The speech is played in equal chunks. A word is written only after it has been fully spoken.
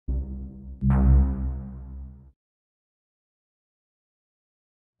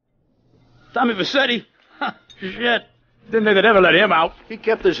Tommy Vassetti? Shit. Didn't think they'd ever let him out. He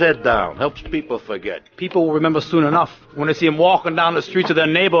kept his head down. Helps people forget. People will remember soon enough. When they see him walking down the streets of their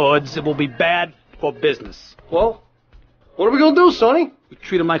neighborhoods, it will be bad for business. Well, what are we gonna do, Sonny? We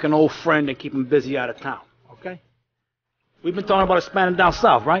treat him like an old friend and keep him busy out of town, okay? We've been talking about expanding down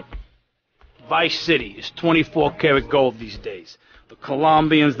south, right? Vice City is 24-karat gold these days. The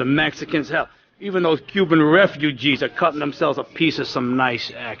Colombians, the Mexicans, hell, even those Cuban refugees are cutting themselves a piece of some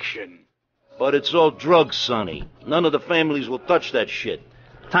nice action. But it's all drugs, Sonny. None of the families will touch that shit.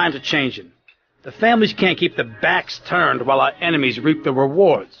 Times are changing. The families can't keep their backs turned while our enemies reap the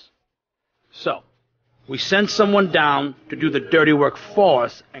rewards. So, we send someone down to do the dirty work for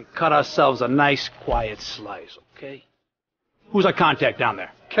us and cut ourselves a nice, quiet slice, okay? Who's our contact down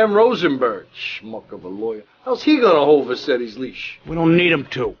there? Ken Rosenberg, schmuck of a lawyer. How's he gonna hold Vassetti's leash? We don't need him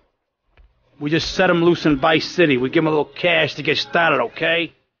to. We just set him loose in Vice City. We give him a little cash to get started,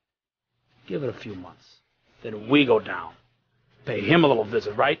 okay? Give it a few months. Then we go down. Pay him a little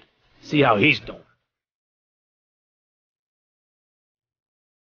visit, right? See how he's doing.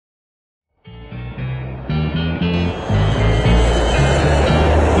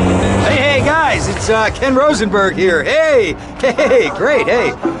 Hey, guys, it's Ken Rosenberg here. Hey, great,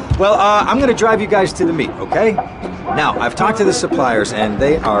 hey. Well, I'm gonna drive you guys to the meet, okay? Now, I've talked to the suppliers, and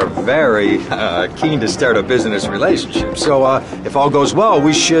they are very keen to start a business relationship. So, if all goes well,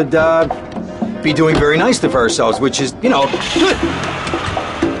 we should be doing very nicely for ourselves, which is, good.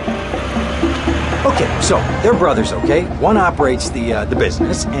 Okay, so they're brothers, okay? One operates the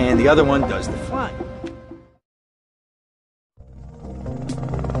business, and the other one does the flying.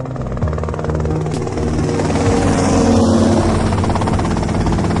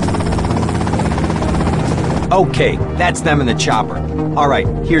 Okay, that's them in the chopper. All right,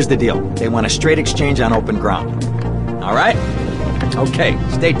 here's the deal. They want a straight exchange on open ground. All right? Okay,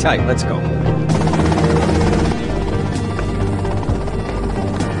 stay tight. Let's go.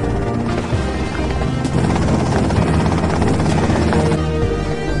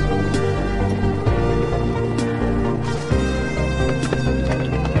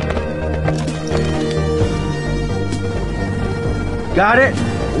 Got it?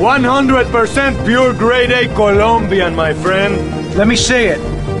 100% pure grade A Colombian, my friend. Let me see it.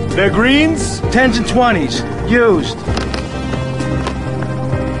 The greens? 10s and 20s. Used.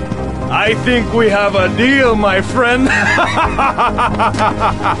 I think we have a deal, my friend.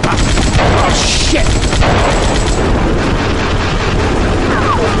 Oh, shit!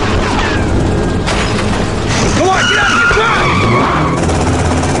 Come on, get out of here! Drive!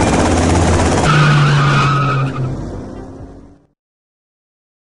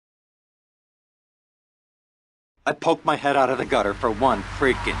 I poked my head out of the gutter for 1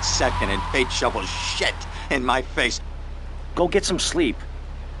 freaking second and fate shovels shit in my face. Go get some sleep.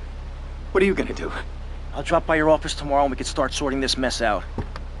 What are you gonna do? I'll drop by your office tomorrow and we can start sorting this mess out.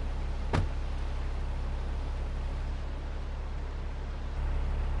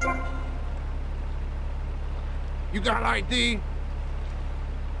 You got ID?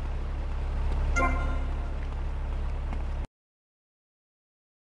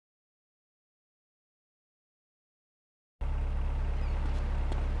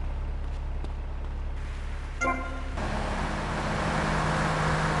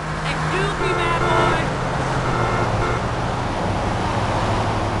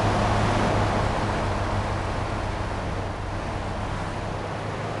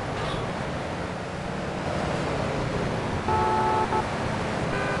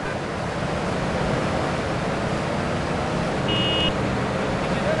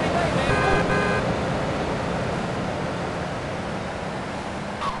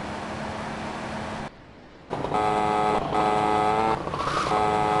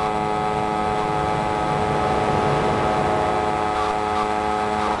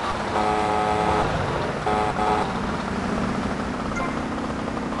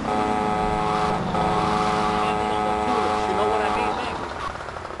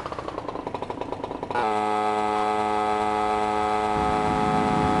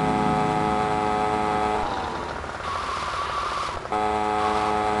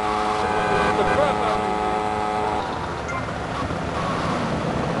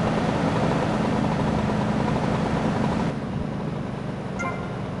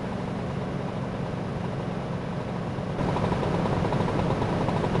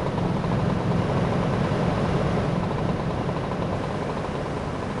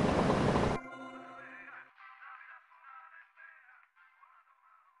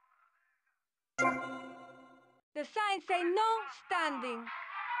 The signs say no standing.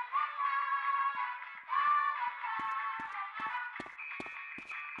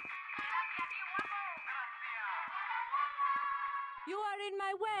 You are in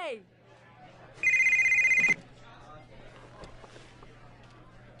my way.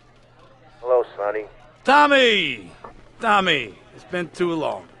 Hello, Sonny. Tommy! Tommy, it's been too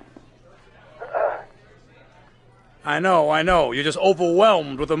long. I know. You're just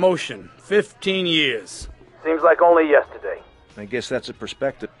overwhelmed with emotion. 15 years. Seems like only yesterday. I guess that's a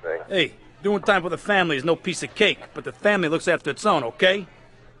perspective thing. Hey, doing time for the family is no piece of cake, but the family looks after its own, okay?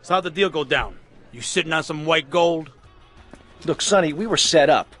 So how'd the deal go down? You sitting on some white gold? Look, Sonny, we were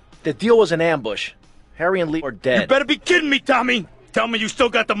set up. The deal was an ambush. Harry and Lee are dead. You better be kidding me, Tommy! Tell me you still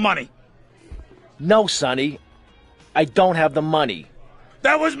got the money. No, Sonny. I don't have the money.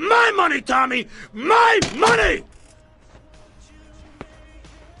 That was my money, Tommy! My money!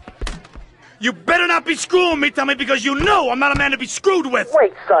 You better not be screwing me, Tommy, because you know I'm not a man to be screwed with!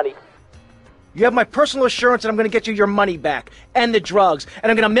 Wait, Sonny. You have my personal assurance that I'm going to get you your money back, and the drugs,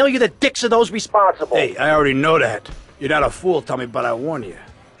 and I'm going to mail you the dicks of those responsible. Hey, I already know that. You're not a fool, Tommy, but I warn you.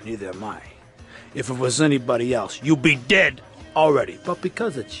 Neither am I. If it was anybody else, you'd be dead already. But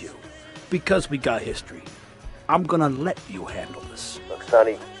because it's you, because we got history, I'm gonna let you handle this. Look,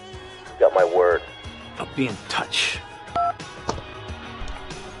 Sonny, you got my word. I'll be in touch.